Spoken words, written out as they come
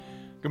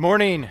Good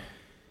morning.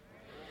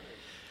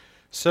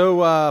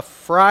 So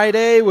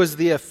Friday was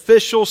the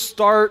official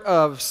start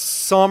of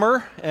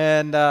summer,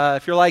 and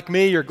if you're like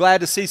me, you're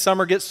glad to see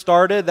summer get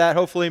started. That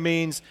hopefully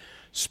means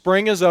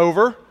spring is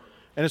over,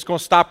 and it's going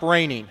to stop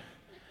raining.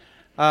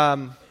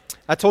 I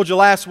told you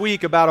last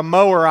week about a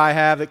mower I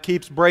have that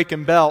keeps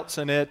breaking belts,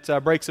 and it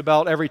breaks a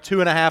belt every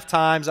 2.5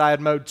 times. I had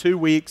mowed 2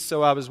 weeks,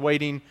 so I was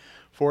waiting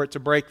for it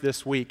to break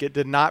this week. It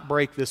did not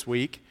break this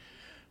week,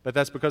 but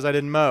that's because I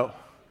didn't mow.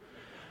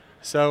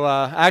 So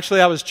actually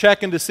I was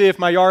checking to see if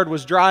my yard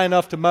was dry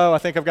enough to mow. I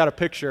think I've got a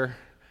picture.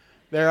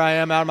 There I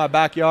am out in my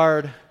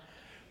backyard.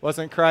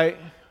 Wasn't quite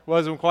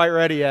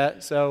ready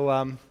yet. So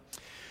I'm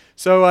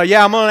going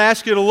to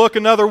ask you to look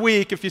another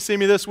week. If you see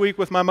me this week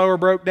with my mower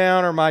broke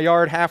down or my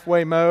yard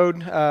halfway mowed,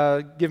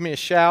 give me a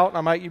shout.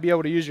 I might be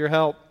able to use your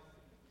help.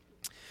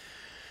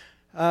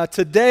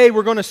 Today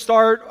we're going to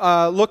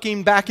start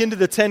looking back into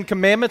the 10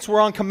 Commandments. We're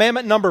on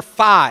commandment number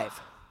 5.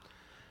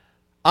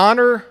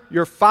 Honor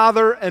your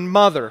father and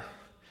mother.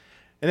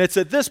 And it's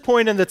at this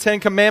point in the 10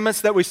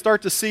 Commandments that we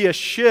start to see a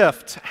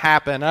shift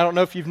happen. I don't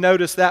know if you've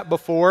noticed that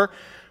before.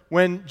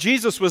 When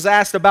Jesus was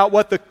asked about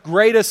what the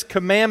greatest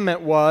commandment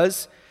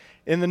was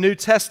in the New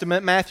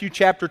Testament, Matthew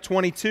chapter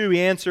 22,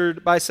 he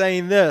answered by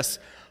saying this: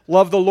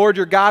 love the Lord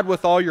your God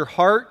with all your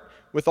heart,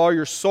 with all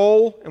your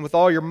soul, and with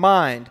all your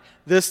mind.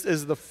 This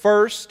is the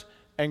first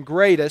and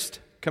greatest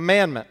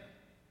commandment.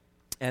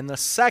 And the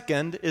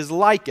second is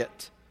like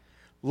it.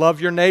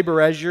 Love your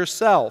neighbor as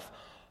yourself.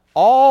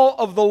 All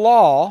of the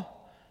law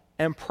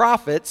and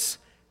prophets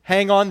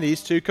hang on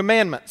these 2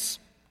 commandments.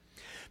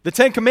 The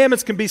 10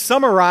 Commandments can be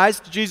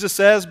summarized, Jesus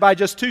says, by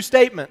just 2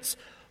 statements: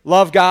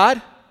 love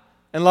God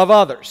and love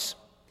others.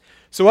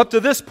 So up to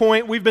this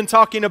point, we've been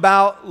talking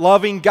about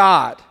loving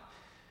God.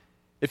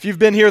 If you've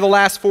been here the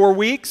last 4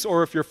 weeks,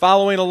 or if you're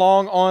following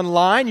along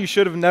online, you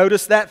should have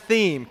noticed that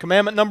theme.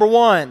 Commandment number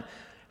 1,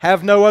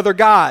 have no other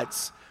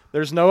gods.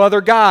 There's no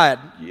other God.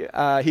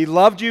 He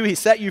loved you. He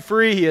set you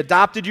free. He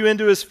adopted you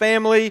into His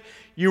family.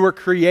 You were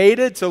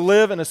created to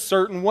live in a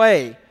certain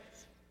way.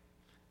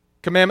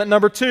 Commandment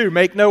number 2,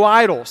 make no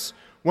idols.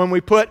 When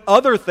we put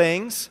other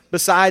things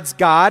besides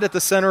God at the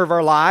center of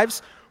our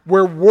lives,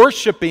 we're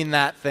worshiping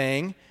that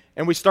thing,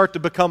 and we start to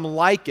become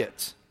like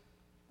it.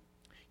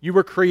 You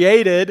were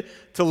created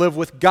to live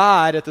with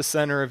God at the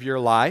center of your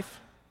life.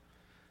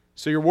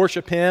 So you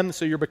worship Him,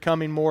 so you're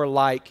becoming more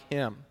like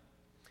Him.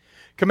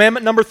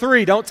 Commandment number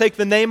 3, don't take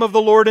the name of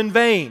the Lord in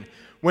vain.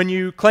 When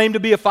you claim to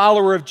be a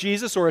follower of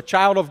Jesus or a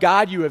child of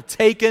God, you have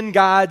taken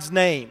God's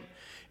name.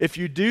 If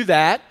you do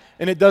that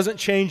and it doesn't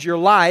change your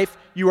life,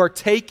 you are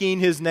taking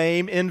His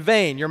name in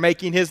vain. You're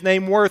making His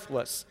name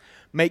worthless.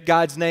 Make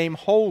God's name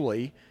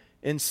holy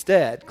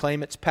instead.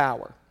 Claim its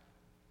power.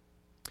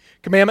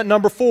 Commandment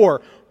number 4,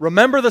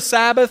 remember the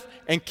Sabbath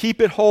and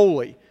keep it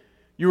holy.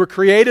 You were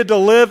created to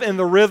live in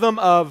the rhythm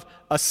of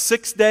a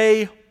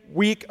 6-day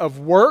week of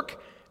work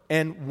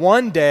and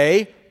 1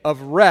 day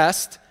of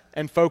rest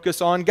and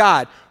focus on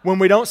God. When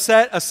we don't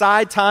set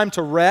aside time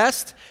to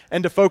rest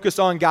and to focus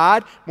on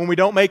God, when we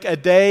don't make a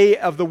day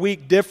of the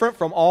week different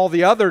from all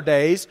the other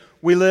days,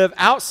 we live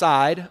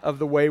outside of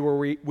the way where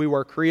we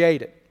were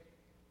created.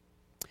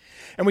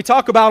 And we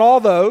talk about all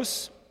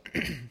those,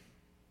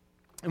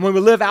 and when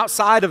we live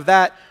outside of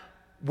that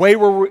way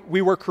where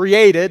we were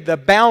created, the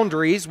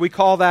boundaries, we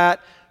call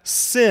that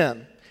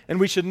sin. And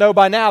we should know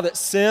by now that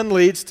sin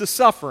leads to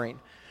suffering.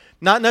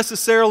 Not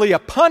necessarily a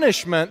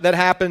punishment that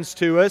happens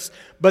to us,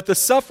 but the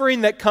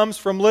suffering that comes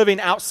from living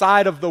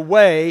outside of the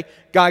way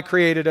God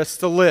created us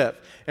to live.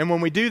 And when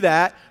we do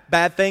that,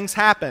 bad things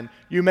happen.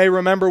 You may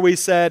remember we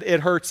said it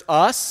hurts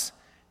us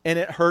and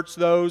it hurts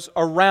those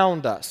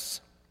around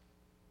us.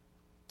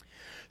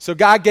 So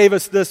God gave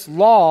us this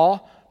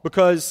law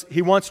because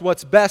He wants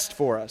what's best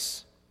for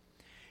us.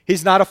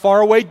 He's not a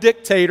faraway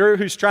dictator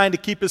who's trying to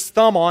keep his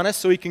thumb on us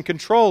so he can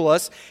control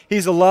us.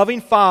 He's a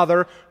loving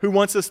Father who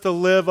wants us to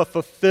live a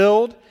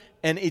fulfilled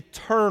and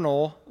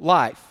eternal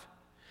life.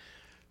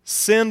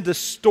 Sin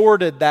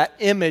distorted that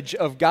image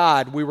of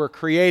God we were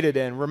created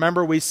in.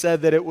 Remember, we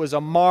said that it was a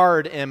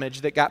marred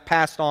image that got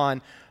passed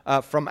on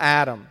from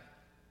Adam.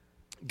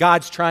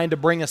 God's trying to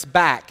bring us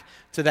back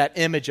to that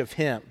image of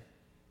Him,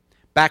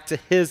 back to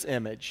His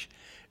image.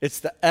 It's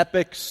the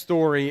epic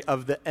story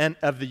of the end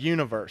of the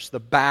universe, the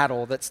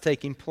battle that's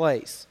taking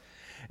place.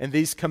 And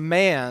these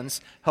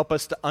commands help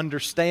us to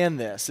understand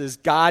this. Is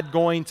God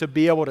going to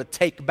be able to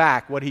take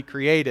back what He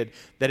created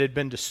that had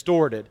been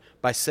distorted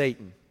by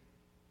Satan?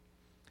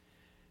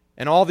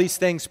 And all these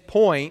things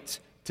point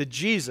to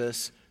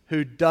Jesus,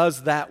 who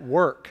does that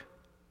work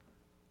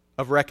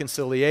of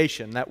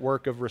reconciliation, that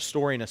work of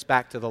restoring us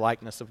back to the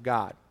likeness of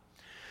God.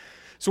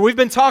 So we've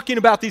been talking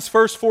about these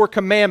first 4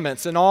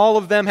 commandments, and all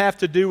of them have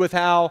to do with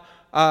how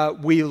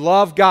we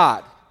love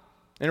God.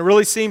 And it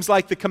really seems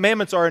like the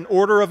commandments are in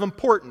order of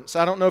importance.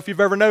 I don't know if you've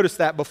ever noticed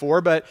that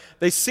before, but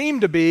they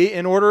seem to be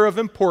in order of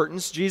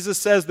importance. Jesus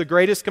says the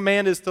greatest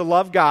command is to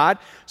love God.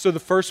 So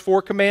the first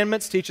 4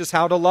 commandments teach us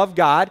how to love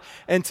God.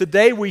 And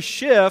today we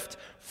shift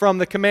from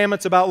the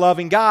commandments about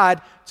loving God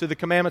to the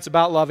commandments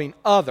about loving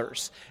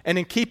others. And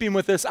in keeping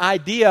with this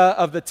idea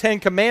of the 10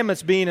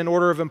 commandments being in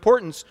order of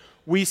importance,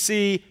 we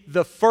see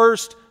the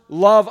first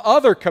love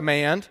other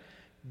command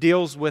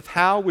deals with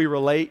how we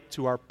relate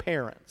to our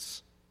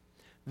parents.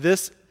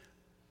 This,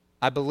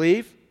 I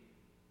believe,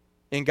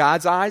 in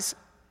God's eyes,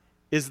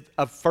 is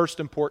of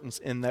first importance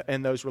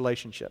in those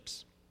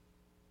relationships.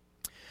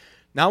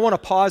 Now I want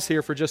to pause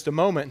here for just a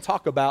moment and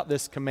talk about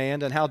this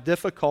command and how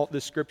difficult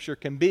this scripture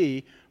can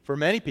be for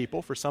many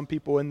people, for some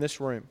people in this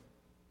room.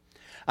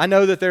 I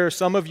know that there are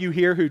some of you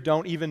here who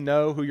don't even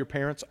know who your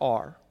parents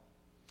are.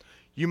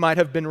 You might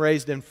have been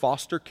raised in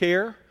foster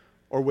care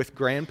or with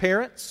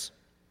grandparents.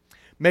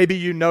 Maybe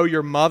you know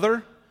your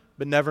mother,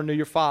 but never knew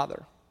your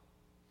father.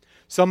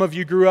 Some of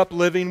you grew up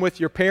living with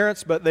your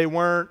parents, but they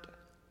weren't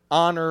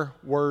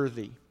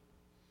honor-worthy.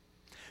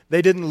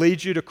 They didn't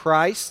lead you to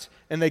Christ,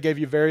 and they gave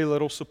you very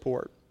little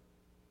support.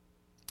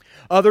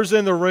 Others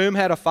in the room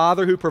had a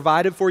father who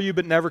provided for you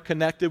but never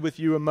connected with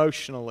you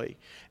emotionally,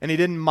 and he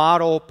didn't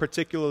model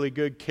particularly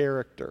good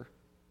character.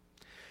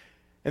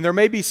 And there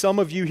may be some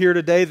of you here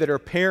today that are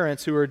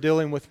parents who are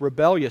dealing with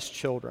rebellious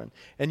children,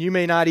 and you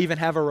may not even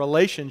have a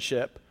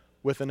relationship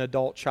with an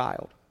adult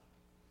child.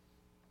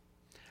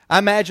 I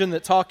imagine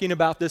that talking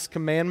about this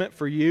commandment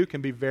for you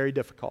can be very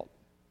difficult.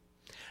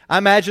 I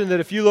imagine that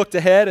if you looked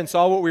ahead and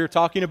saw what we were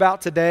talking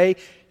about today,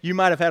 you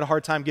might have had a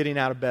hard time getting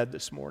out of bed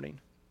this morning.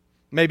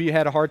 Maybe you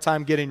had a hard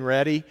time getting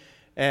ready,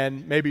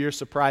 and maybe you're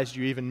surprised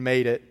you even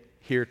made it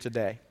here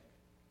today.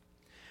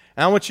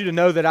 And I want you to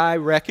know that I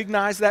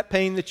recognize that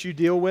pain that you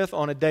deal with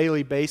on a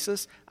daily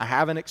basis. I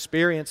haven't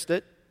experienced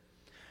it,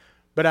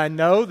 but I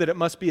know that it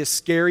must be a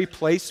scary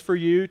place for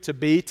you to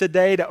be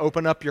today, to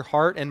open up your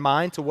heart and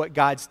mind to what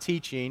God's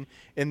teaching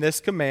in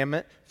this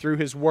commandment through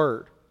His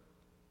Word.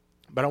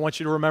 But I want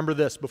you to remember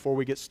this before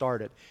we get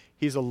started.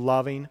 He's a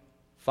loving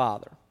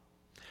Father.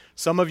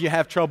 Some of you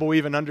have trouble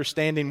even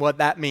understanding what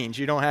that means.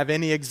 You don't have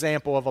any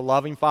example of a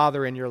loving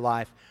Father in your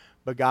life,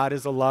 but God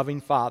is a loving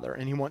Father,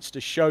 and He wants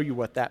to show you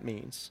what that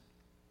means.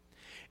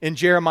 In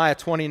Jeremiah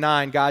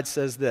 29, God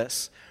says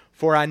this,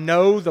 "For I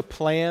know the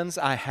plans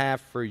I have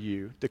for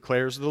you,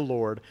 declares the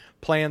Lord,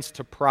 plans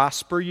to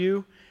prosper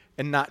you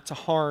and not to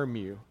harm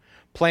you,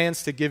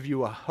 plans to give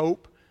you a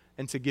hope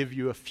and to give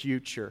you a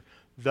future."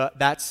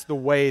 That's the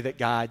way that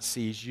God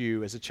sees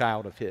you as a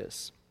child of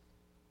His.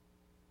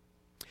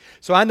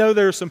 So I know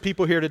there are some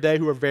people here today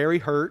who are very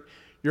hurt.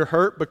 You're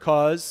hurt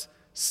because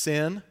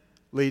sin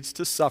leads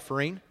to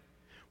suffering.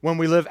 When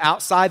we live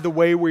outside the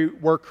way we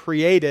were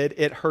created,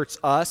 it hurts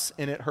us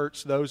and it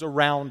hurts those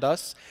around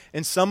us.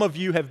 And some of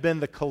you have been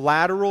the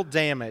collateral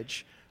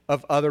damage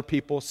of other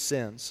people's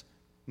sins.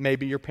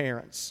 Maybe your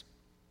parents.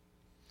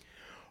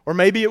 Or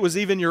maybe it was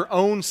even your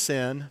own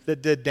sin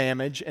that did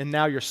damage, and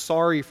now you're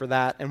sorry for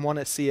that and want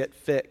to see it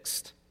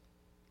fixed.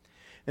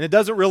 And it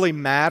doesn't really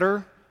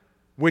matter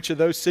which of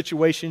those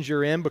situations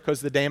you're in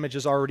because the damage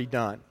is already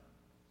done.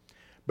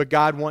 But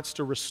God wants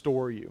to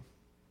restore you.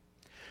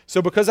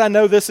 So because I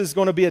know this is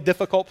going to be a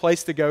difficult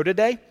place to go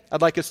today,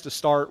 I'd like us to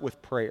start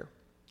with prayer.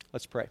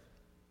 Let's pray.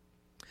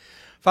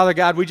 Father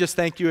God, we just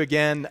thank you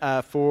again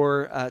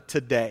for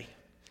today.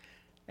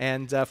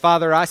 And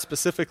Father, I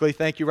specifically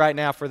thank you right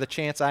now for the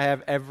chance I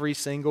have every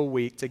single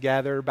week to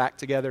gather back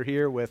together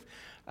here with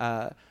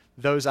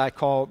those I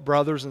call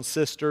brothers and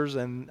sisters,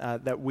 and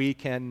that we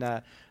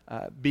can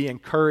be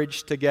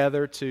encouraged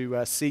together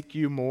to seek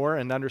you more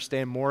and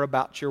understand more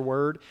about your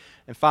word.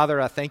 And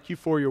Father, I thank you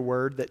for your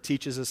word that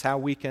teaches us how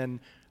we can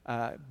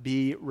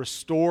be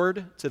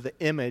restored to the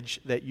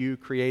image that you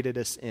created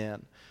us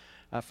in.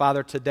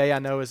 Father, today I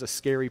know is a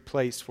scary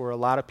place for a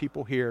lot of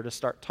people here to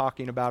start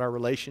talking about our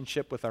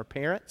relationship with our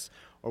parents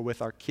or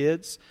with our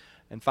kids.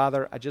 And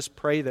Father, I just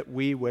pray that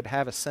we would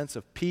have a sense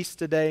of peace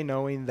today,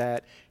 knowing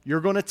that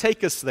you're going to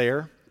take us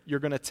there. You're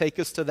going to take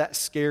us to that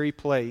scary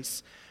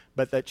place,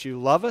 but that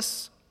you love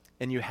us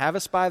and you have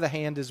us by the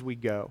hand as we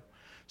go.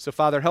 So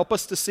Father, help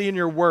us to see in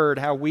your word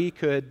how we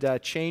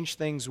could change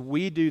things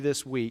we do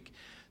this week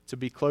to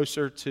be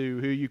closer to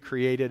who you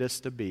created us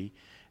to be.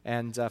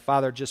 And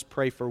Father, just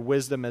pray for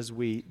wisdom as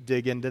we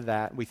dig into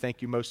that. We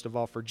thank you most of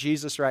all for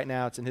Jesus right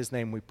now. It's in His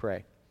name we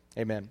pray.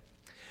 Amen.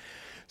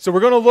 So we're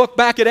going to look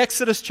back at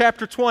Exodus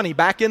chapter 20,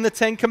 back in the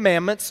 10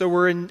 Commandments. So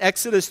we're in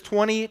Exodus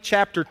 20,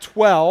 chapter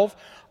 12.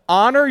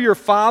 Honor your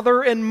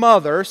father and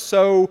mother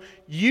so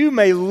you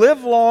may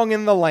live long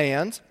in the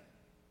land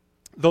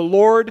the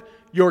Lord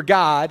your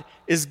God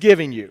is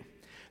giving you.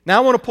 Now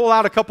I want to pull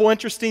out a couple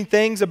interesting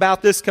things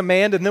about this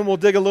command, and then we'll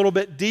dig a little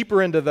bit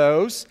deeper into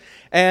those.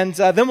 And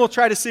then we'll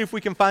try to see if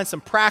we can find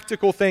some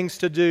practical things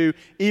to do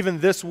even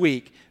this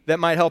week that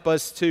might help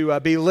us to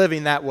be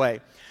living that way.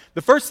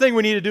 The first thing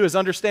we need to do is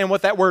understand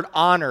what that word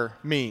honor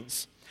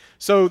means.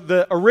 So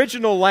the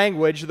original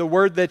language, the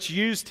word that's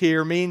used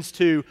here, means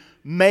to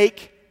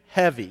make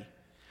heavy.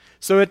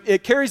 So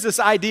it carries this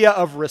idea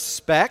of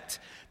respect,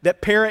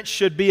 that parents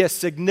should be a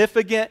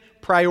significant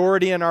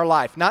priority in our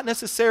life. Not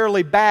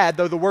necessarily bad,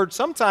 though the word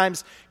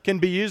sometimes can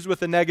be used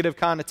with a negative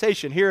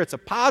connotation. Here it's a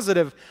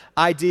positive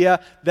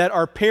idea that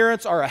our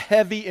parents are a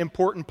heavy,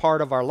 important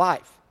part of our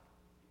life.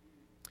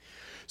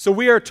 So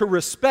we are to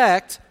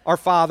respect our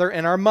father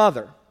and our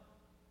mother.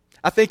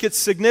 I think it's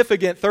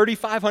significant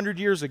 3,500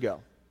 years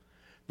ago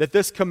that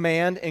this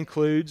command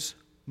includes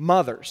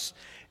mothers.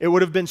 It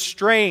would have been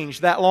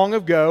strange that long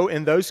ago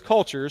in those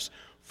cultures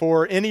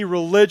for any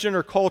religion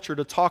or culture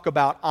to talk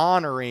about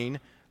honoring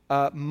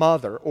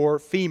mother or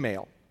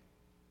female.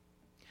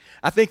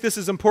 I think this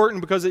is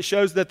important because it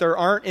shows that there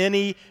aren't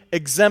any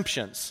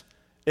exemptions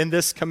in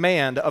this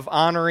command of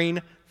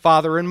honoring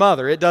father and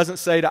mother. It doesn't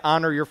say to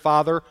honor your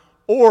father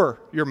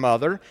or your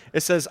mother.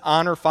 It says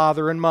honor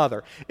father and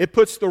mother. It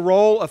puts the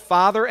role of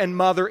father and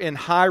mother in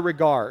high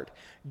regard.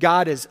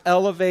 God is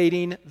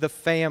elevating the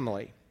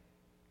family.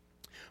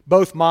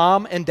 Both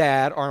mom and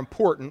dad are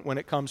important when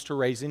it comes to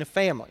raising a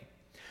family.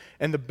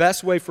 And the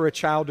best way for a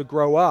child to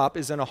grow up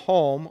is in a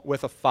home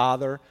with a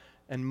father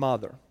and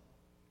mother.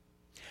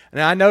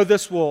 And I know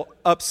this will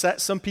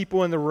upset some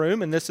people in the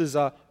room, and this is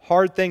a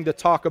hard thing to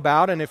talk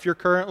about. And if you're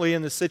currently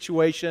in the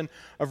situation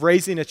of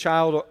raising a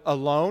child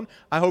alone,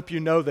 I hope you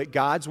know that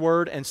God's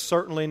word, and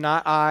certainly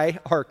not I,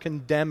 are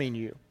condemning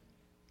you.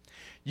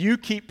 You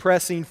keep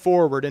pressing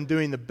forward and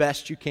doing the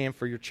best you can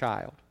for your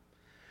child.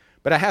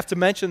 But I have to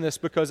mention this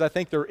because I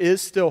think there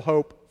is still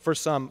hope for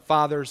some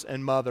fathers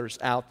and mothers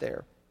out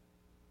there.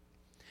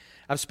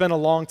 I've spent a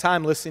long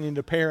time listening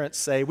to parents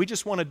say, we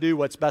just want to do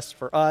what's best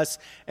for us.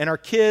 And our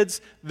kids,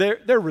 they're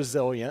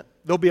resilient.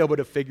 They'll be able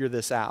to figure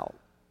this out.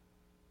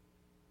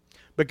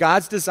 But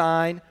God's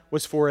design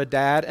was for a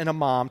dad and a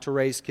mom to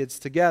raise kids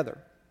together.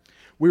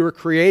 We were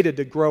created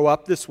to grow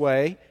up this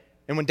way.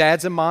 And when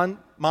dads and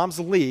moms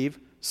leave,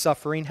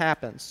 suffering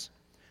happens.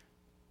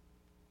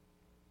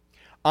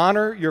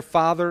 Honor your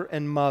father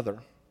and mother.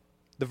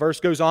 The verse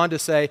goes on to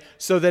say,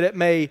 so that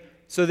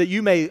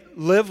you may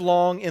live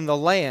long in the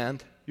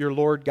land your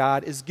Lord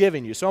God is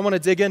giving you. So I want to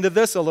dig into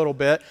this a little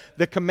bit.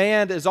 The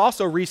command is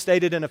also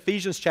restated in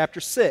Ephesians chapter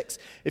 6.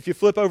 If you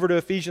flip over to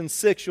Ephesians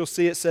 6, you'll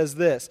see it says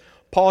this.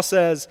 Paul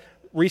says,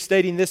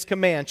 restating this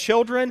command,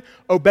 children,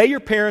 obey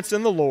your parents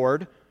in the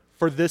Lord,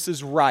 for this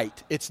is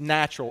right. It's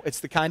natural.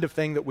 It's the kind of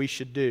thing that we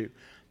should do.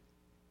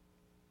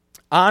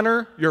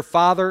 Honor your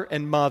father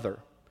and mother,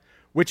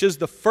 which is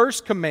the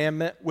first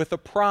commandment with a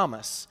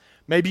promise.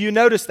 Maybe you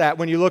noticed that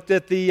when you looked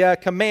at the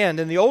command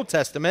in the Old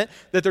Testament,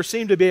 that there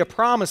seemed to be a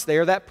promise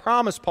there. That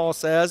promise, Paul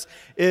says,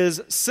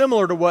 is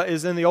similar to what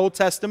is in the Old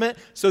Testament,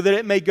 so that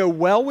it may go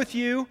well with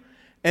you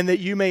and that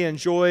you may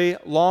enjoy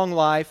long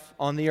life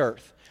on the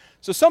earth.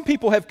 So some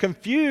people have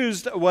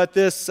confused what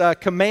this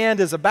command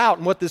is about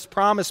and what this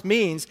promise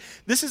means.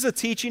 This is a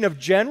teaching of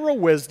general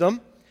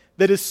wisdom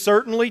that is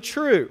certainly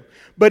true,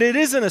 but it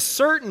isn't a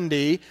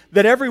certainty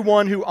that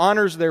everyone who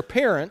honors their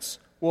parents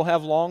will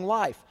have long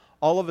life.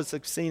 All of us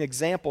have seen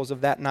examples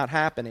of that not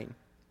happening.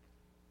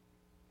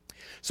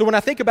 So when I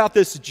think about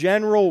this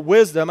general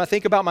wisdom, I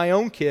think about my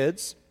own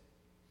kids.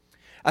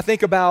 I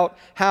think about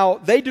how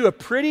they do a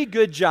pretty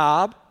good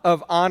job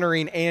of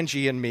honoring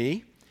Angie and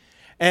me.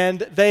 And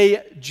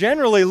they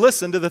generally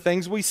listen to the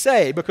things we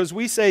say, because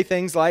we say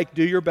things like,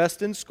 do your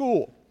best in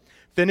school,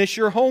 finish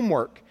your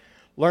homework,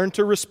 learn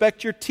to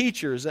respect your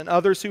teachers and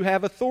others who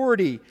have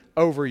authority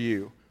over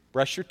you,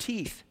 brush your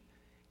teeth,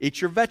 eat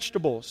your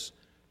vegetables,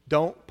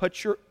 don't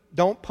punch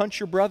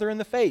your brother in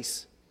the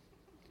face.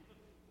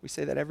 We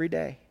say that every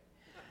day.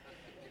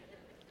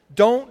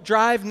 Don't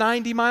drive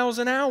 90 miles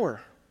an hour.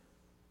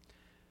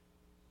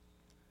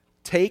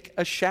 Take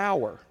a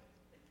shower.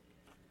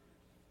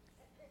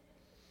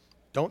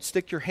 Don't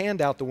stick your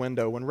hand out the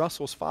window when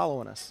Russell's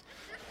following us.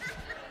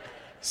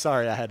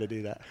 Sorry, I had to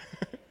do that.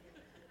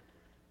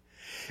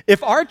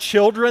 If our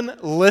children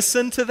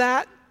listen to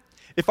that,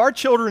 if our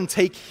children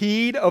take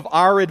heed of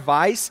our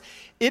advice,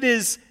 it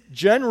is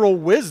general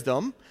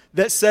wisdom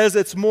that says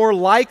it's more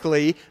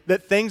likely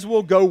that things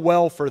will go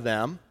well for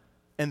them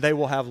and they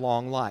will have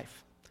long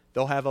life.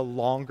 They'll have a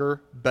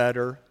longer,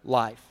 better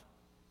life.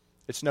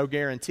 It's no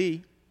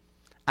guarantee.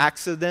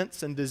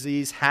 Accidents and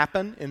disease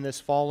happen in this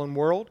fallen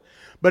world.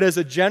 But as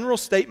a general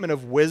statement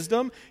of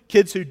wisdom,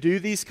 kids who do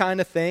these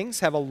kind of things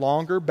have a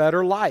longer,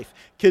 better life.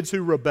 Kids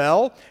who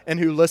rebel and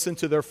who listen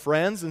to their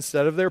friends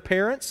instead of their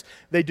parents,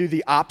 they do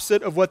the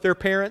opposite of what their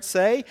parents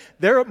say,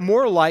 they're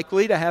more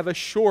likely to have a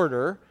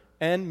shorter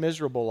and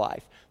miserable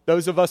life.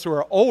 Those of us who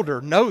are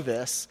older know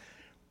this.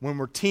 When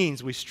we're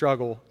teens, we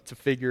struggle to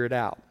figure it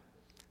out.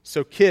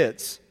 So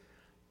kids,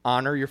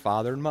 honor your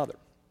father and mother.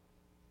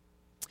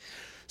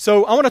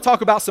 So I want to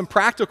talk about some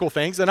practical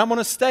things, and I'm going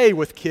to stay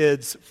with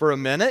kids for a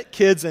minute,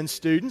 kids and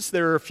students.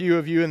 There are a few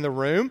of you in the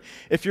room.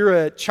 If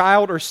you're a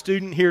child or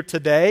student here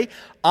today,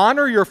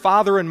 honor your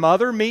father and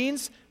mother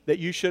means that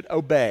you should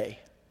obey.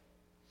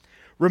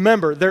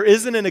 Remember, there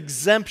isn't an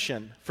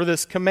exemption for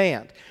this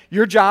command.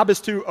 Your job is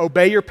to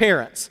obey your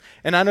parents.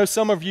 And I know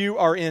some of you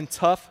are in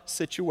tough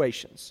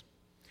situations.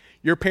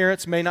 Your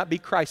parents may not be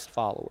Christ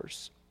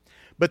followers,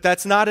 but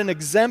that's not an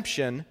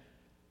exemption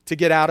to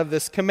get out of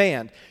this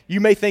command.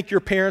 You may think your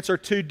parents are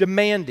too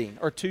demanding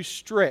or too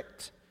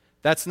strict.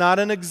 That's not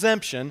an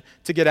exemption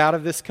to get out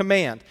of this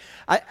command.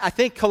 I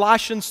think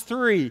Colossians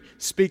 3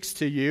 speaks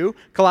to you.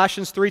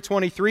 Colossians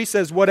 3:23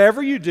 says,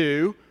 whatever you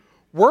do,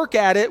 work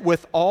at it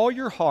with all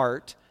your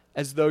heart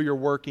as though you're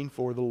working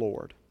for the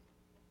Lord.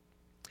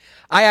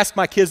 I ask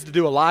my kids to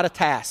do a lot of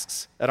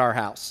tasks at our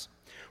house.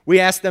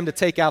 We ask them to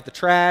take out the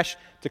trash,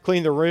 to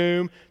clean the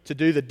room, to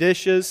do the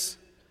dishes.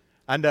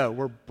 I know,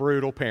 we're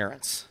brutal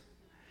parents.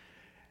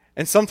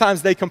 And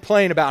sometimes they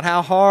complain about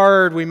how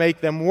hard we make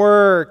them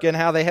work and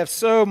how they have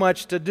so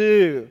much to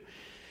do.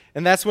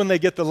 And that's when they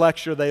get the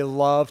lecture they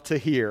love to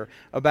hear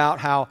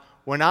about how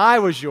when I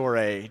was your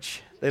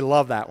age, they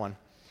love that one.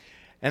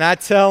 And I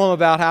tell them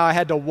about how I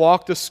had to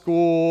walk to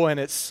school and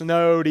it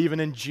snowed even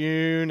in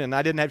June and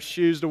I didn't have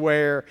shoes to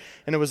wear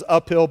and it was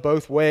uphill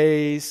both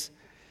ways.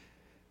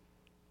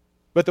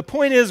 But the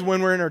point is,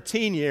 when we're in our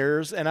teen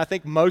years, and I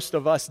think most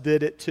of us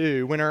did it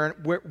too, when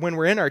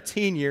we're in our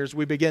teen years,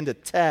 we begin to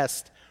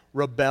test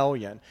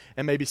rebellion.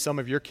 And maybe some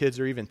of your kids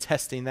are even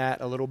testing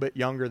that a little bit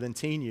younger than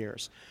teen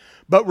years.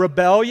 But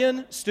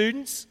rebellion,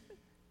 students,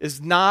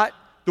 is not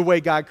the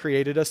way God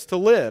created us to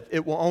live.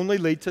 It will only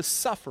lead to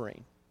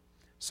suffering.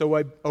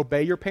 So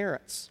obey your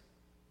parents.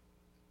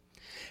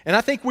 And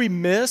I think we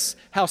miss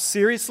how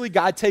seriously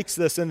God takes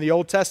this in the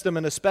Old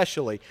Testament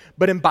especially.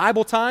 But in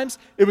Bible times,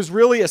 it was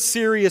really a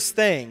serious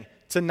thing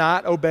to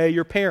not obey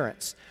your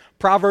parents.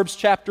 Proverbs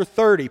chapter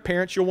 30.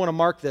 Parents, you'll want to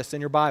mark this in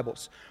your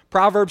Bibles.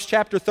 Proverbs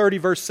chapter 30,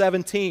 verse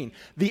 17.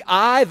 The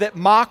eye that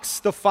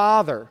mocks the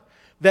father,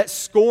 that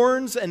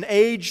scorns an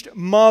aged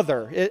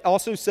mother. It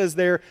also says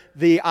there,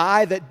 the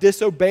eye that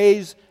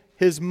disobeys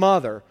his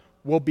mother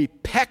will be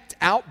pecked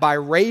out by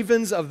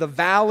ravens of the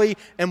valley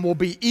and will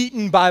be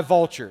eaten by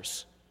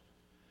vultures.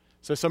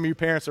 So some of you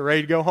parents are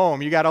ready to go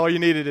home. You got all you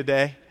needed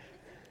today.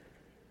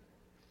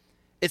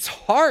 It's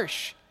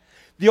harsh.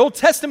 The Old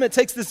Testament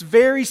takes this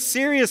very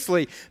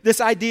seriously, this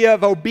idea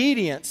of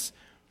obedience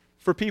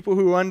for people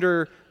who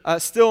are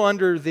still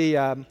under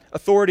the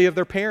authority of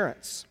their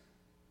parents.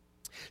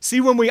 See,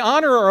 when we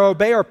honor or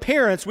obey our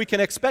parents, we can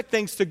expect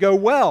things to go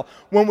well.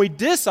 When we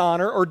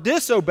dishonor or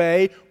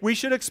disobey, we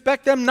should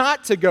expect them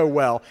not to go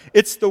well.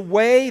 It's the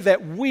way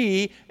that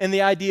we, and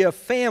the idea of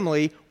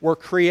family, were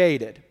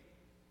created.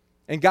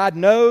 And God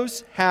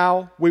knows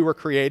how we were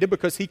created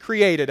because He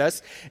created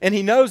us. And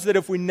He knows that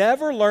if we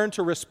never learn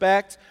to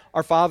respect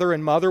our father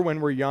and mother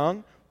when we're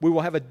young, we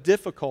will have a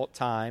difficult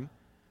time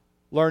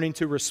learning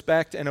to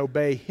respect and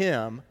obey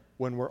Him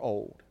when we're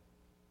old.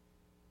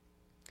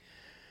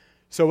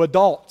 So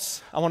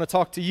adults, I want to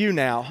talk to you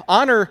now.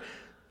 Honor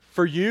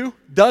for you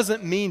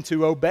doesn't mean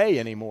to obey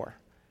anymore.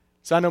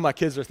 So I know my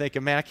kids are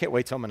thinking, man, I can't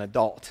wait till I'm an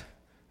adult.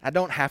 I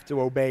don't have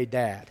to obey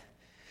Dad.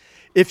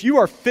 If you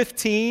are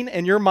 15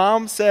 and your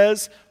mom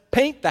says,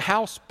 paint the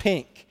house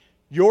pink,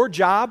 your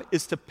job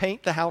is to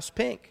paint the house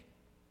pink.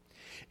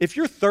 If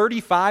you're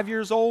 35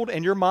 years old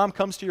and your mom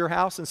comes to your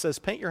house and says,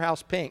 paint your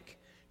house pink,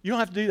 you don't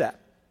have to do that.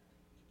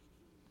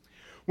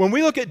 When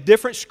we look at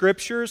different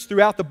scriptures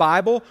throughout the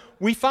Bible,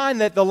 we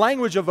find that the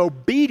language of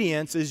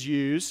obedience is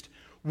used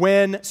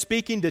when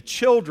speaking to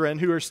children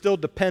who are still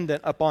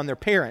dependent upon their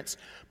parents.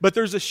 But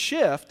there's a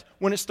shift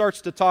when it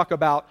starts to talk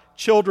about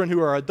children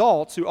who are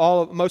adults,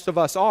 most of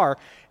us are.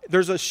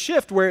 There's a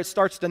shift where it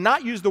starts to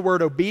not use the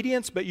word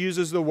obedience, but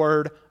uses the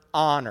word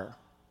honor.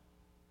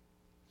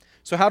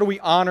 So how do we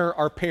honor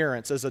our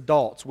parents as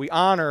adults? We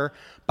honor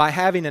by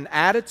having an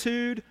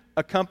attitude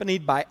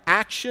accompanied by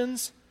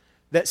actions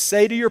that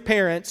say to your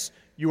parents,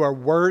 you are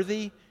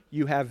worthy,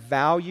 you have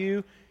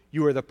value,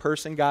 you are the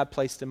person God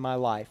placed in my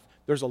life.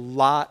 There's a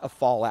lot of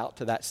fallout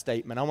to that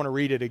statement. I want to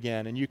read it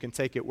again, and you can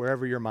take it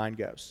wherever your mind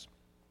goes.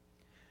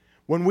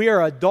 When we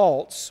are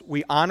adults,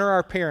 we honor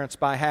our parents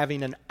by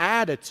having an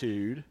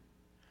attitude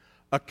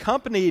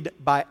accompanied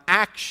by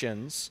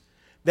actions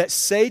that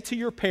say to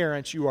your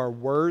parents, you are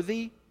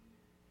worthy,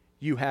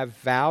 you have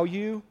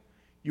value,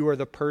 you are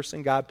the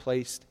person God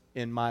placed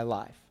in my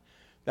life.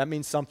 That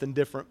means something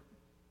different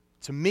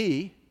to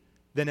me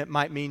than it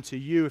might mean to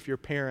you if your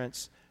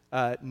parents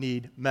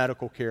need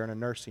medical care in a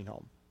nursing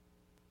home.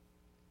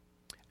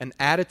 An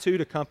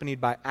attitude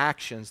accompanied by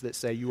actions that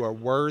say you are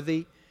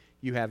worthy,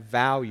 you have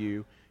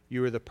value,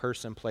 you are the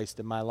person placed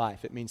in my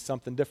life. It means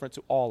something different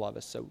to all of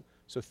us,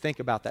 so think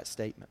about that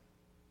statement.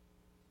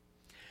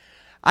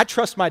 I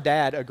trust my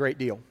dad a great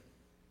deal,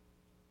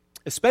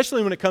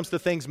 especially when it comes to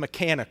things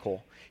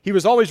mechanical. He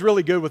was always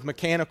really good with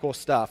mechanical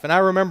stuff, and I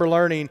remember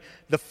learning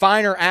the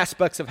finer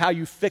aspects of how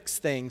you fix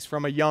things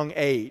from a young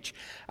age.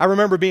 I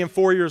remember being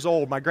 4 years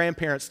old. My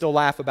grandparents still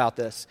laugh about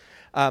this.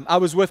 I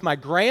was with my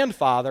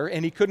grandfather,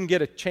 and he couldn't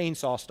get a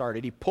chainsaw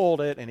started. He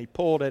pulled it, and he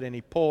pulled it, and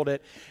he pulled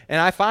it, and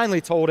I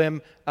finally told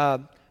him,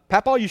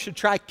 Papa, you should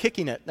try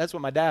kicking it. That's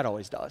what my dad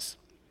always does.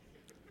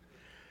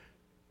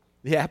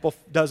 The apple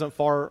doesn't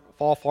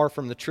fall far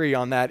from the tree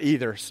on that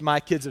either. So my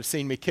kids have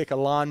seen me kick a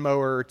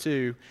lawnmower or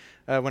two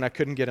when I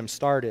couldn't get him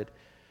started.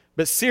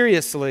 But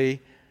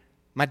seriously,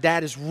 my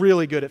dad is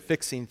really good at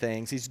fixing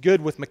things. He's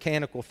good with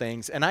mechanical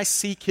things, and I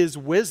seek his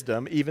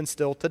wisdom even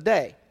still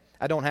today.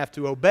 I don't have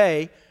to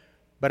obey,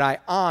 but I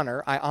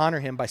honor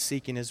him by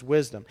seeking his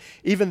wisdom.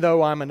 Even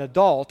though I'm an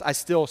adult, I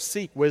still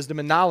seek wisdom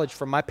and knowledge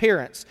from my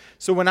parents.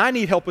 So when I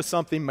need help with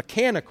something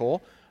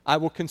mechanical, I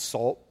will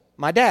consult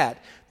my dad.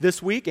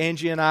 This week,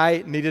 Angie and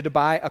I needed to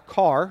buy a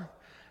car.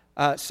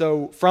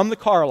 So from the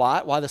car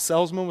lot, while the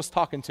salesman was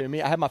talking to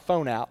me, I had my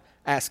phone out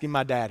asking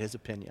my dad his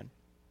opinion.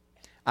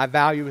 I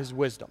value his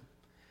wisdom,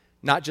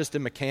 not just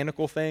in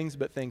mechanical things,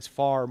 but things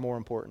far more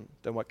important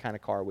than what kind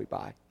of car we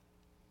buy.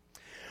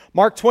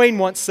 Mark Twain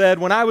once said,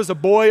 when I was a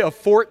boy of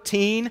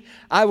 14,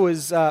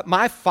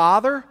 my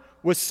father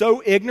was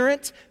so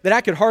ignorant that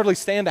I could hardly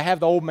stand to have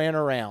the old man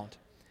around.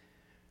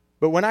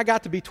 But when I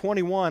got to be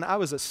 21, I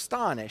was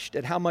astonished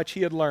at how much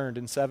he had learned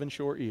in 7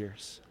 short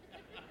years.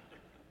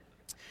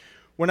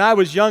 When I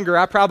was younger,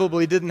 I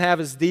probably didn't have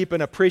as deep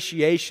an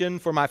appreciation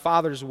for my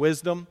father's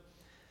wisdom,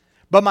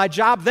 but my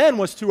job then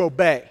was to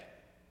obey.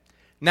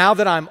 Now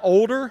that I'm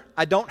older,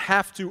 I don't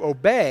have to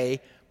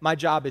obey. My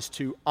job is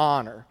to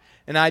honor.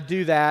 And I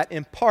do that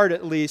in part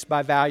at least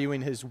by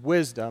valuing his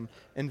wisdom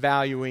and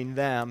valuing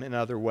them in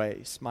other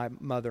ways, my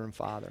mother and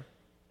father.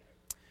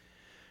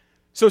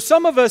 So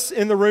some of us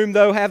in the room,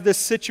 though, have this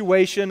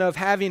situation of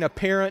having a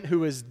parent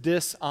who is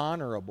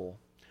dishonorable.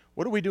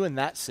 What do we do in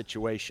that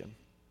situation?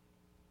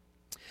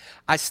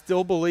 I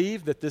still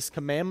believe that this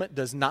commandment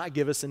does not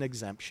give us an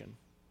exemption.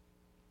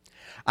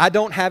 I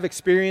don't have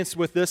experience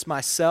with this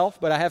myself,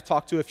 but I have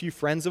talked to a few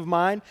friends of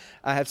mine.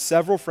 I have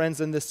several friends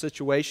in this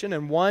situation,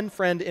 and one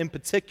friend in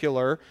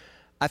particular,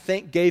 I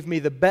think, gave me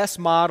the best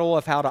model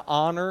of how to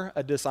honor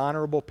a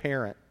dishonorable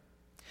parent.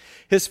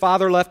 His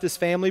father left his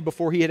family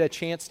before he had a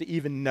chance to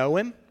even know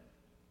him.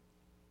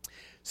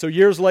 So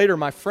years later,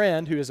 my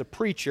friend, who is a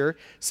preacher,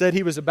 said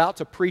he was about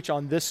to preach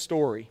on this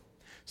story.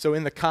 So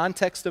in the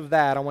context of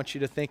that, I want you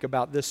to think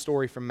about this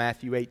story from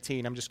Matthew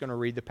 18. I'm just going to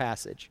read the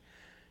passage.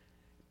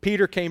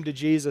 Peter came to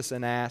Jesus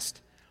and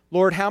asked,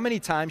 Lord, how many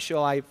times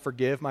shall I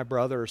forgive my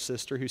brother or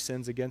sister who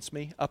sins against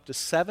me? Up to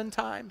 7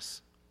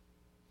 times?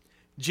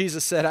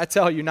 Jesus said, I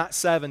tell you, not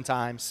 7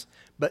 times,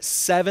 but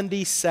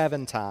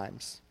 77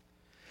 times.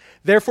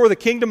 Therefore, the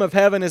kingdom of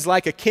heaven is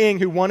like a king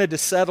who wanted to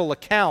settle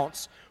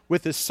accounts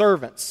with his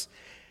servants.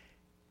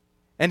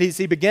 And as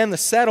he began the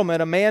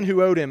settlement, a man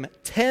who owed him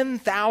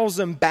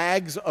 10,000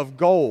 bags of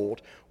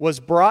gold was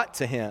brought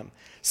to him.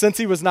 Since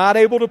he was not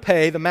able to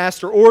pay, the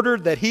master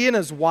ordered that he and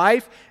his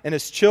wife and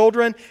his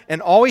children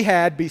and all he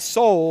had be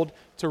sold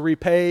to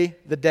repay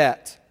the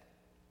debt.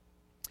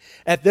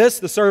 At this,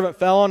 the servant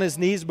fell on his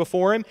knees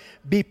before him.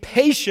 Be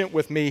patient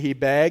with me, he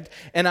begged,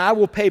 and I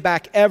will pay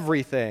back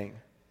everything.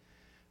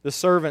 The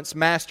servant's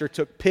master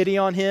took pity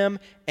on him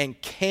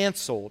and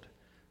canceled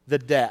the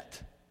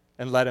debt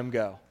and let him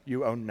go.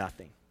 You owe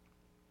nothing.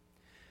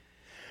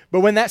 But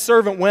when that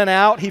servant went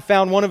out, he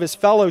found one of his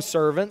fellow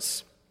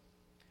servants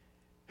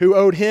who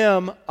owed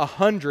him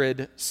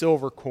 100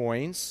 silver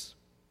coins.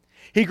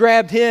 He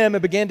grabbed him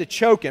and began to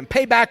choke him.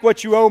 Pay back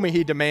what you owe me,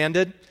 he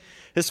demanded.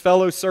 His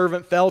fellow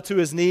servant fell to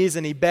his knees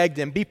and he begged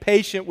him, be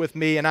patient with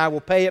me and I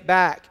will pay it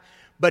back.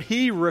 But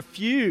he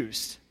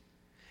refused.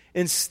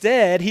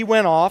 Instead, he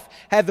went off,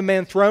 had the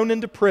man thrown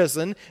into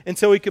prison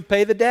until he could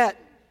pay the debt.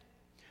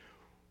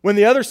 When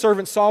the other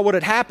servants saw what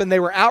had happened, they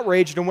were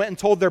outraged and went and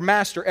told their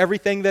master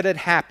everything that had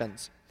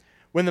happened.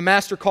 When the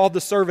master called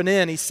the servant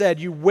in, he said,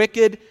 you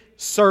wicked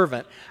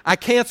servant, I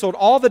canceled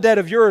all the debt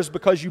of yours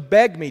because you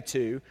begged me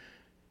to.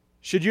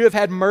 Should you have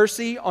had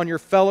mercy on your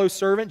fellow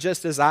servant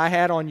just as I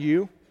had on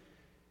you?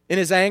 In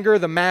his anger,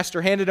 the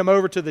master handed him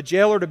over to the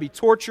jailer to be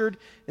tortured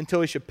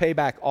until he should pay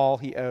back all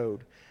he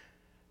owed.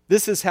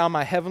 This is how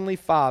my heavenly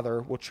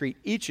Father will treat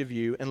each of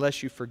you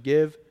unless you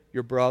forgive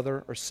your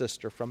brother or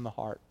sister from the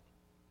heart.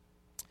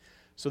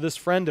 So this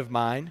friend of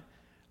mine,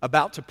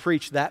 about to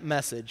preach that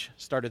message,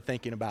 started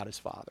thinking about his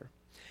father.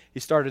 He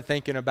started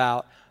thinking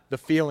about the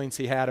feelings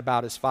he had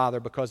about his father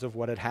because of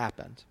what had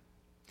happened.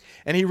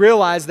 And he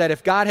realized that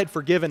if God had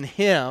forgiven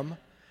him,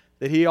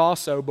 that he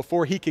also,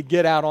 before he could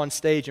get out on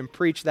stage and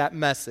preach that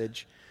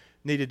message,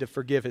 needed to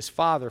forgive his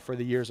father for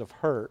the years of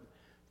hurt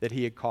that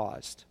he had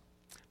caused.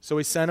 So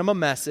he sent him a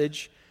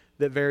message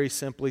that very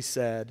simply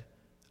said,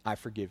 I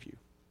forgive you.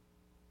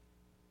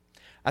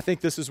 I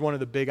think this is one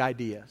of the big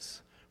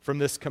ideas from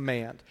this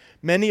command.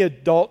 Many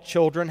adult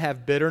children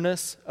have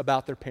bitterness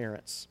about their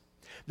parents.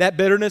 That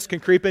bitterness can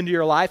creep into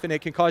your life and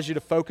it can cause you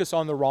to focus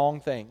on the wrong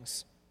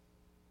things.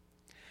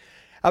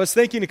 I was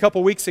thinking a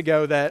couple weeks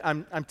ago that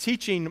I'm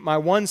teaching my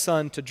one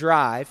son to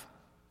drive,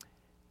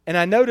 and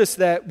I noticed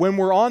that when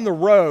we're on the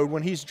road,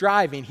 when he's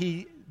driving,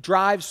 he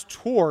drives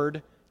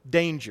toward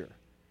danger.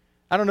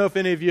 I don't know if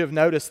any of you have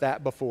noticed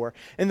that before.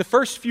 In the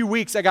first few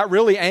weeks, I got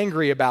really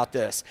angry about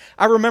this.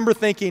 I remember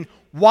thinking,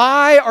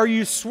 why are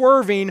you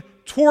swerving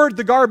toward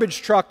the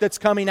garbage truck that's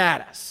coming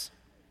at us?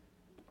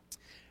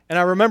 And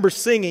I remember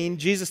singing,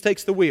 Jesus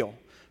Takes the Wheel,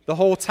 the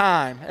whole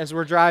time as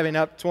we're driving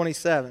up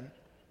 27.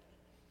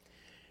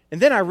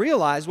 And then I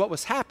realized what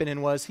was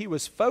happening was he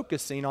was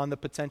focusing on the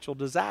potential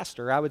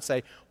disaster. I would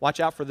say, watch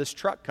out for this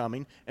truck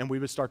coming, and we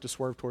would start to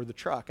swerve toward the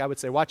truck. I would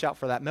say, watch out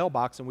for that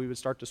mailbox, and we would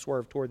start to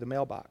swerve toward the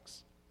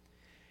mailbox.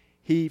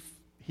 He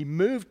he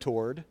moved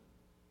toward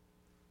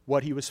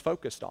what he was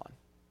focused on.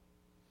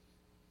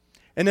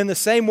 And in the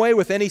same way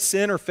with any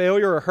sin or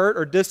failure or hurt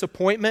or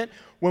disappointment,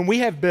 when we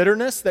have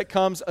bitterness that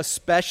comes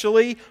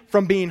especially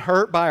from being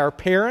hurt by our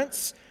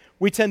parents,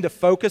 we tend to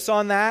focus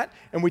on that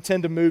and we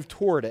tend to move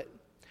toward it.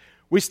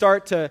 We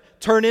start to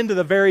turn into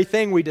the very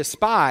thing we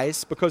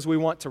despise because we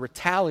want to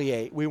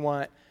retaliate. We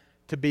want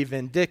to be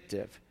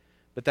vindictive.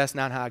 But that's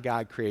not how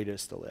God created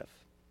us to live.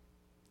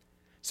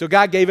 So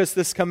God gave us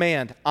this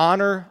command: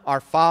 honor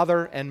our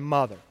father and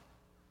mother.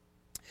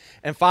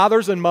 And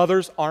fathers and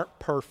mothers aren't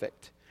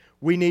perfect.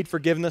 We need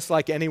forgiveness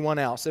like anyone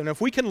else. And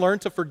if we can learn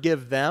to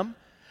forgive them,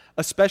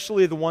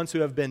 especially the ones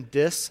who have been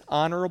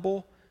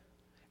dishonorable,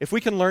 if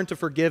we can learn to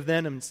forgive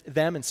them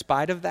in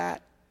spite of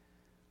that,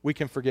 we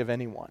can forgive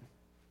anyone.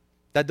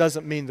 That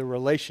doesn't mean the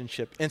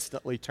relationship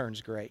instantly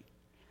turns great.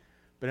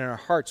 But in our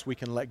hearts, we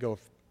can let go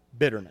of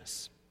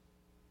bitterness.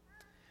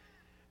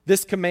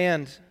 This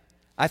command,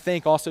 I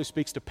think, also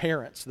speaks to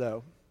parents,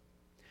 though.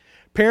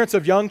 Parents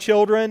of young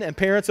children and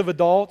parents of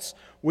adults,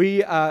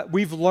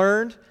 we've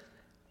learned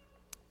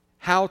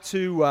how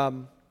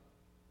to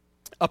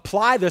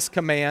apply this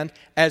command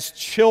as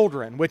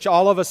children, which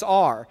all of us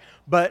are.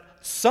 But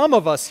some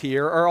of us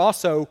here are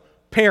also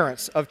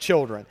parents of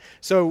children.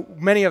 So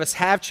many of us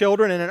have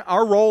children, and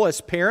our role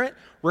as parent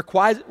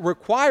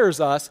requires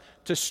us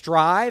to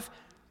strive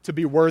to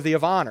be worthy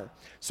of honor.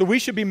 So we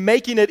should be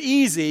making it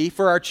easy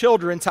for our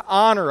children to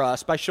honor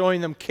us by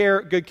showing them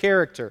good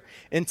character,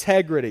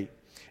 integrity.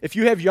 If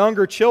you have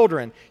younger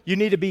children, you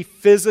need to be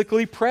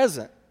physically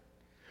present.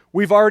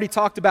 We've already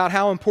talked about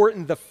how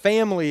important the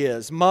family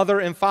is, mother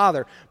and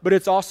father, but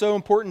it's also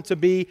important to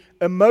be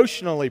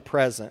emotionally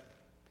present.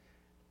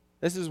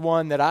 This is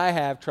one that I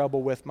have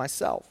trouble with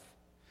myself.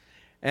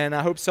 And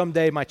I hope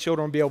someday my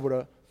children will be able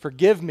to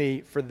forgive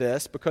me for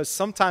this, because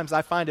sometimes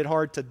I find it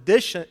hard to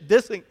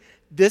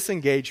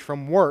disengage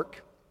from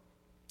work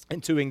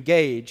and to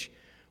engage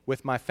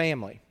with my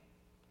family.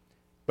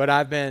 But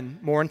I've been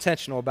more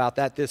intentional about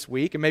that this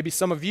week, and maybe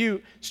some of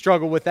you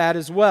struggle with that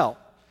as well.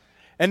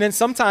 And then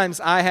sometimes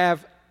I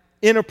have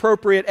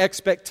inappropriate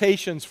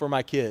expectations for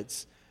my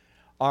kids.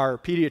 Our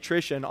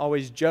pediatrician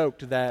always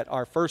joked that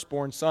our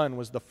firstborn son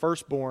was the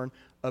firstborn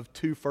of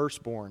two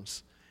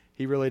firstborns.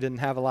 He really didn't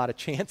have a lot of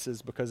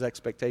chances because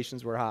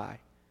expectations were high.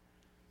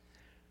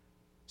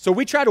 So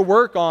we try to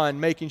work on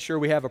making sure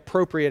we have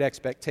appropriate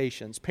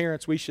expectations.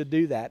 Parents, we should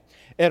do that.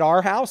 At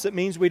our house, it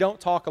means we don't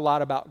talk a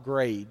lot about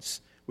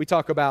grades. We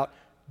talk about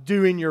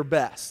doing your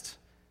best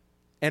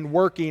and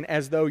working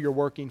as though you're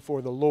working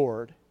for the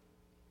Lord.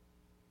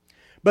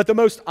 But the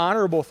most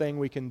honorable thing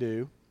we can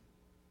do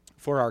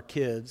for our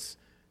kids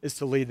is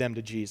to lead them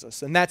to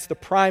Jesus. And that's the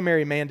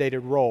primary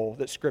mandated role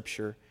that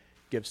Scripture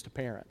gives to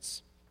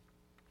parents.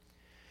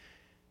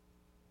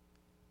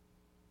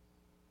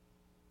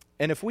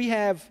 And if we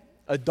have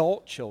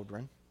adult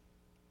children,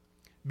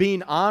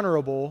 being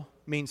honorable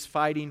means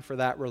fighting for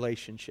that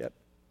relationship.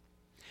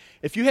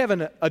 If you have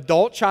an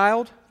adult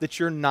child that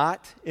you're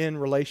not in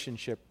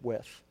relationship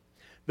with,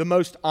 the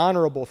most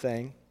honorable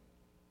thing,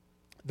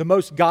 the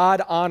most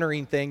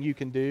God-honoring thing you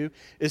can do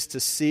is to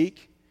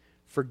seek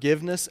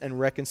forgiveness and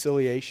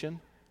reconciliation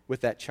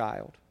with that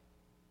child.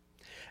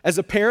 As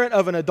a parent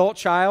of an adult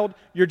child,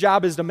 your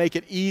job is to make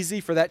it easy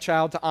for that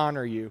child to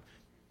honor you.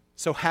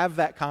 So have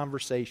that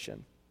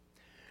conversation.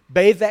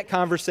 Bathe that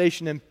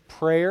conversation in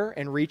prayer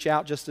and reach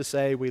out just to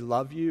say, we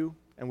love you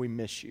and we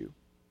miss you.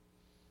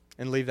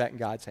 And leave that in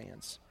God's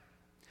hands.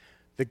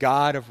 The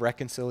God of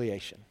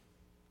reconciliation.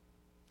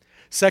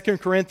 2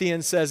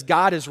 Corinthians says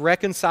God is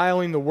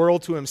reconciling the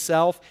world to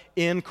himself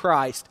in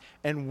Christ,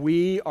 and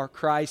we are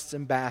Christ's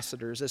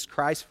ambassadors. As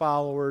Christ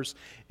followers,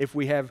 if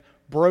we have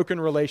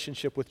broken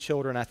relationship with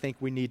children, I think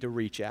we need to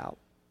reach out.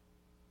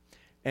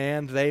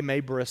 And they may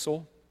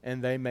bristle,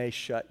 and they may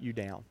shut you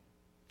down.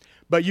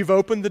 But you've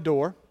opened the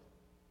door,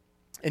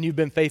 and you've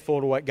been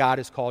faithful to what God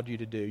has called you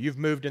to do. You've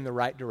moved in the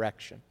right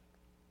direction.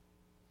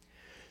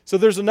 So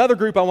there's another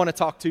group I want to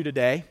talk to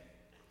today.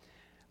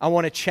 I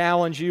want to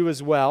challenge you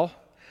as well.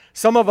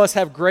 Some of us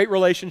have great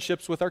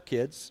relationships with our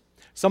kids.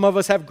 Some of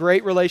us have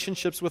great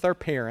relationships with our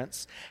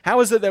parents. How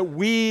is it that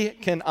we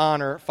can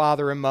honor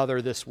father and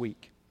mother this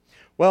week?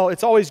 Well,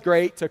 it's always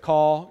great to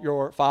call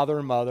your father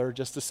and mother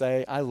just to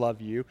say, I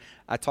love you.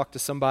 I talked to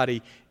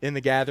somebody in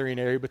the gathering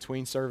area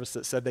between service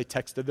that said they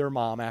texted their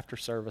mom after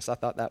service. I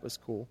thought that was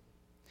cool.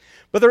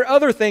 But there are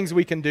other things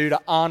we can do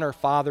to honor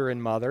father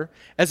and mother.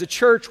 As a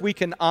church, we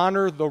can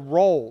honor the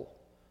role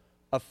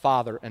of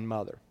father and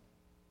mother.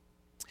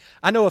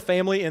 I know a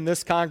family in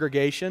this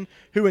congregation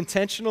who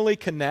intentionally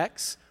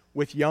connects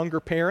with younger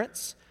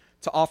parents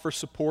to offer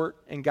support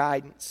and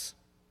guidance,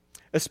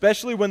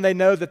 especially when they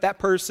know that that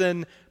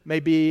person may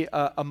be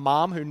a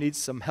mom who needs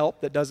some help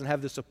that doesn't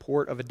have the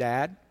support of a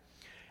dad,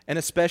 and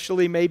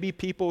especially maybe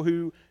people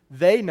who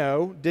they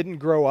know didn't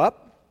grow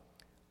up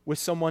with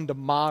someone to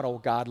model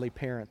godly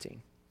parenting.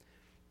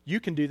 You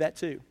can do that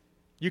too.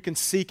 You can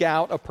seek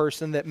out a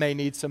person that may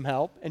need some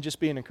help and just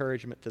be an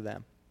encouragement to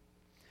them.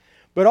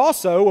 But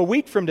also, a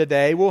week from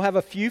today, we'll have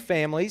a few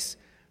families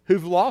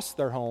who've lost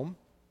their home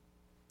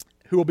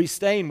who will be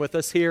staying with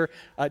us here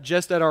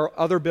just at our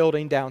other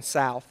building down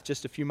south,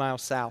 just a few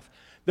miles south.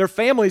 Their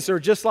families are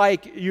just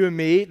like you and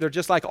me. They're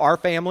just like our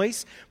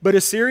families, but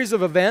a series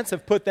of events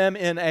have put them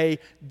in a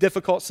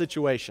difficult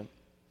situation.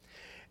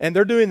 And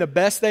they're doing the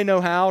best they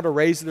know how to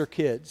raise their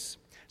kids.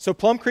 So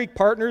Plum Creek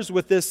partners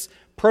with this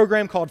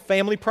program called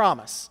Family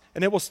Promise,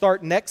 and it will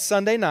start next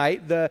Sunday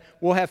night.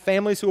 We'll have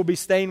families who will be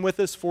staying with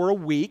us for a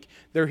week.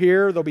 They're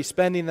here, they'll be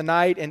spending the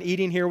night and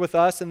eating here with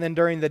us, and then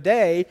during the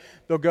day,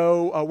 they'll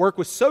go work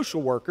with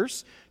social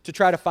workers to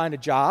try to find a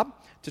job,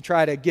 to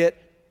try to get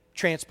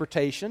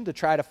transportation, to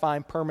try to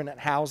find permanent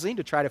housing,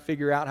 to try to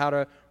figure out how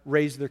to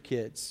raise their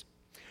kids.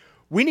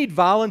 We need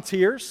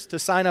volunteers to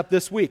sign up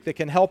this week that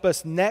can help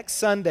us next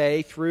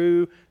Sunday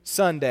through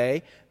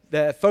Sunday,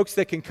 the folks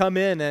that can come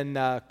in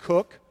and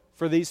cook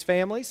for these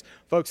families,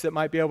 folks that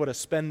might be able to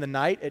spend the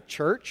night at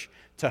church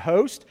to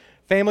host,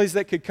 families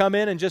that could come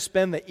in and just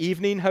spend the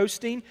evening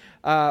hosting,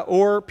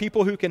 or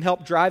people who can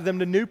help drive them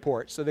to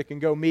Newport so they can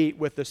go meet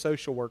with the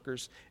social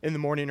workers in the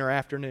morning or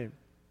afternoon.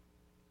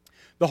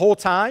 The whole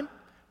time,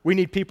 we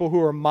need people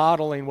who are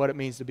modeling what it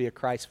means to be a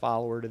Christ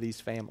follower to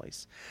these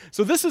families.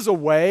 So this is a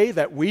way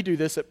that we do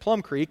this at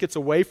Plum Creek. It's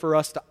a way for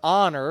us to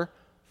honor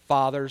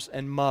fathers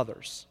and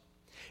mothers.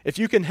 If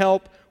you can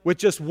help with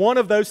just one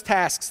of those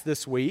tasks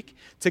this week,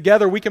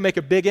 together we can make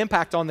a big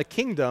impact on the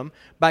kingdom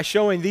by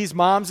showing these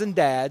moms and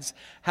dads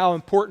how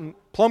important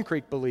Plum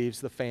Creek believes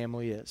the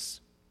family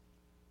is.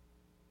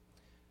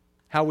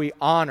 How we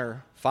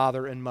honor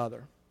father and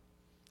mother.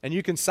 And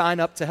you can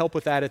sign up to help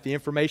with that at the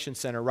Information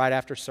Center right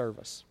after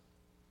service.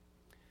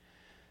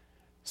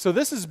 So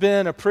this has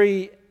been a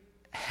pretty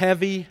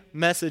heavy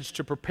message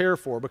to prepare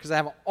for because I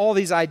have all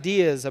these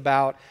ideas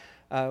about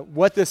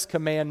what this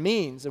command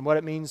means, and what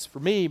it means for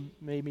me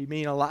maybe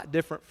mean a lot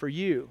different for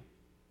you.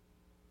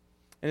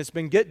 And it's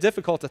been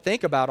difficult to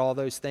think about all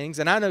those things,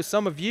 and I know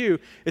some of you,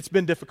 it's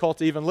been difficult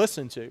to even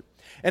listen to.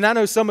 And I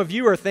know some of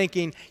you are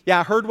thinking,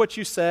 yeah, I heard what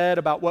you said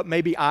about what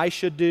maybe I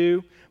should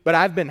do, but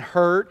I've been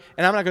hurt,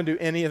 and I'm not going to do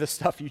any of the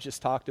stuff you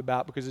just talked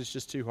about because it's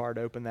just too hard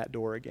to open that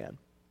door again.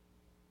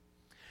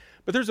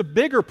 But there's a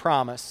bigger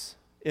promise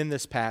in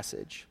this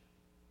passage.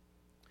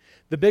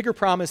 The bigger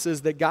promise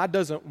is that God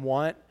doesn't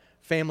want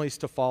families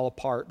to fall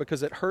apart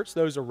because it hurts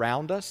those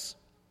around us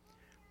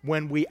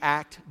when we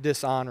act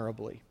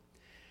dishonorably.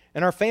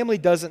 And our family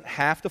doesn't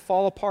have to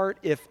fall apart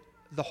if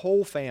the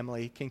whole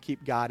family can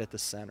keep God at the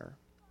center.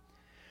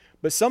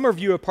 But some of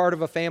you are part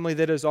of a family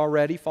that has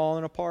already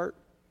fallen apart.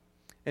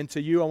 And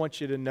to you, I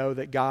want you to know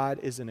that God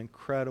is an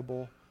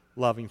incredible,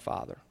 loving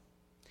Father.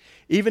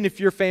 Even if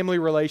your family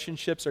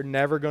relationships are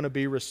never going to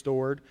be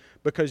restored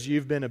because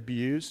you've been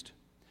abused,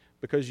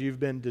 because you've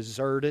been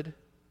deserted,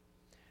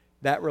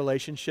 that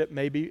relationship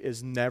maybe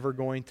is never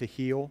going to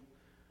heal.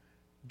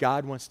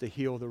 God wants to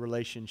heal the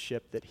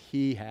relationship that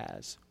He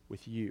has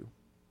with you.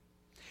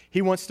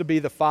 He wants to be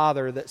the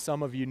Father that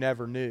some of you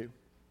never knew.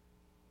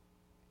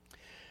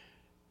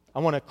 I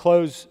want to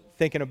close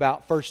thinking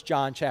about 1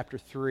 John chapter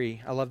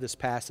 3. I love this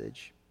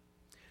passage.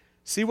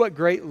 See what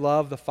great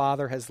love the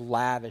Father has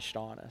lavished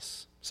on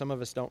us. Some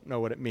of us don't know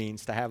what it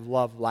means to have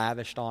love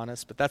lavished on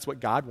us, but that's what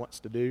God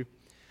wants to do.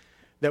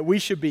 That we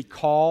should be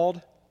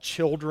called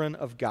children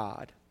of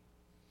God.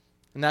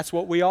 And that's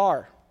what we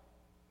are.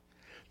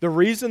 The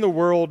reason the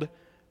world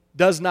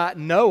does not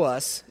know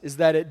us is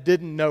that it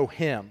didn't know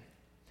Him.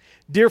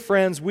 Dear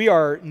friends, we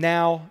are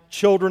now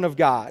children of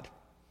God.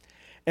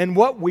 And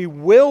what we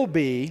will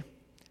be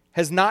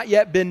has not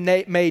yet been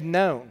made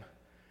known.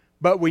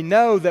 But we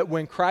know that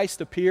when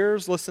Christ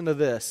appears, listen to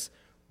this,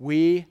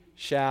 we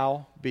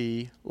shall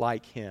be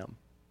like Him.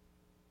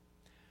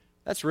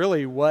 That's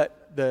really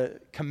what the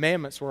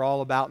commandments were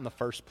all about in the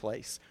first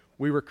place.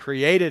 We were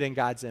created in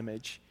God's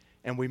image,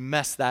 and we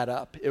messed that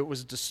up. It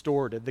was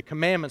distorted. The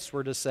commandments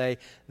were to say,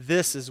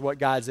 this is what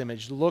God's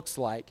image looks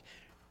like.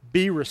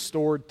 Be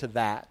restored to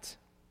that.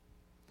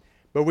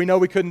 But we know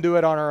we couldn't do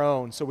it on our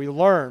own, so we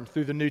learned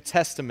through the New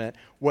Testament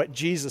what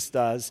Jesus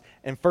does,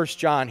 and 1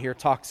 John here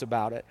talks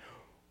about it.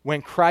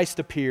 When Christ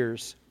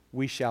appears,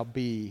 we shall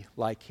be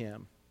like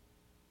Him.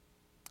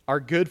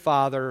 Our good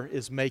Father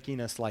is making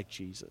us like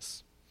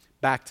Jesus,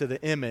 back to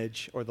the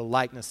image or the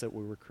likeness that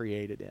we were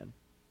created in.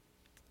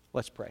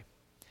 Let's pray.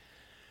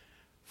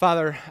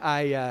 Father,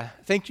 I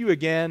thank you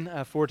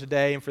again for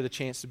today and for the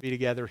chance to be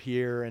together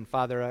here. And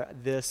Father,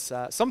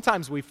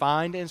 sometimes we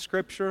find in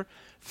Scripture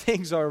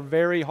things are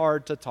very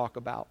hard to talk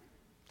about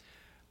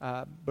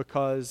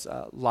because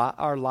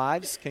our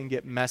lives can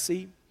get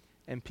messy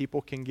and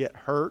people can get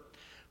hurt.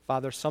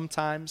 Father,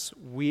 sometimes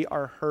we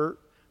are hurt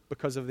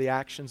because of the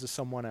actions of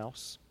someone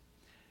else.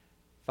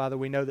 Father,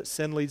 we know that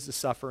sin leads to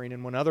suffering,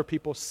 and when other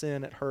people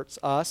sin, it hurts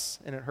us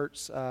and it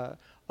hurts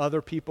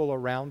other people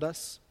around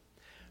us.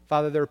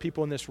 Father, there are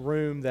people in this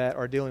room that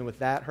are dealing with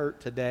that hurt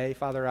today.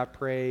 Father, I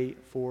pray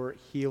for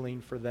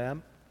healing for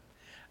them.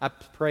 I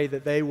pray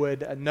that they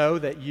would know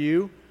that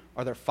you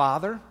are their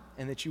Father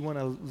and that you want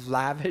to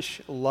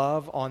lavish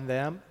love on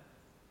them.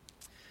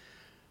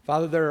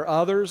 Father, there are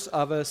others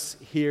of us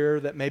here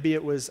that maybe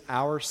it was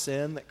our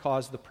sin that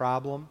caused the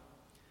problem.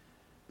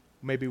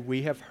 Maybe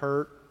we have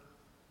hurt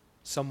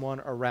someone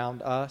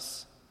around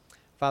us.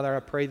 Father, I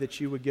pray that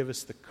you would give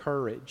us the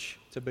courage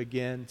to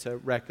begin to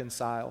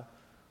reconcile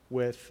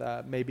with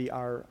maybe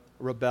our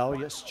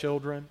rebellious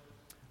children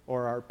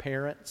or our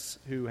parents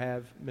who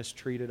have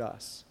mistreated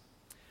us.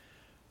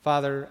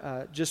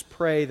 Father, just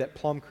pray that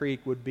Plum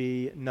Creek would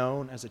be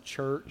known as a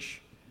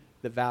church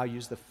that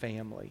values the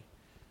family,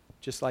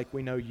 just like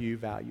we know you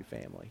value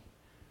family.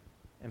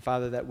 And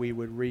Father, that we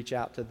would reach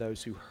out to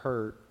those who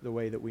hurt the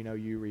way that we know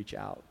you reach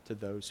out to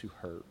those who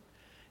hurt.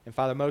 And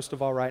Father, most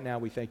of all right now,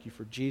 we thank you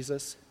for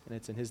Jesus, and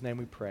it's in his name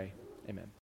we pray. Amen.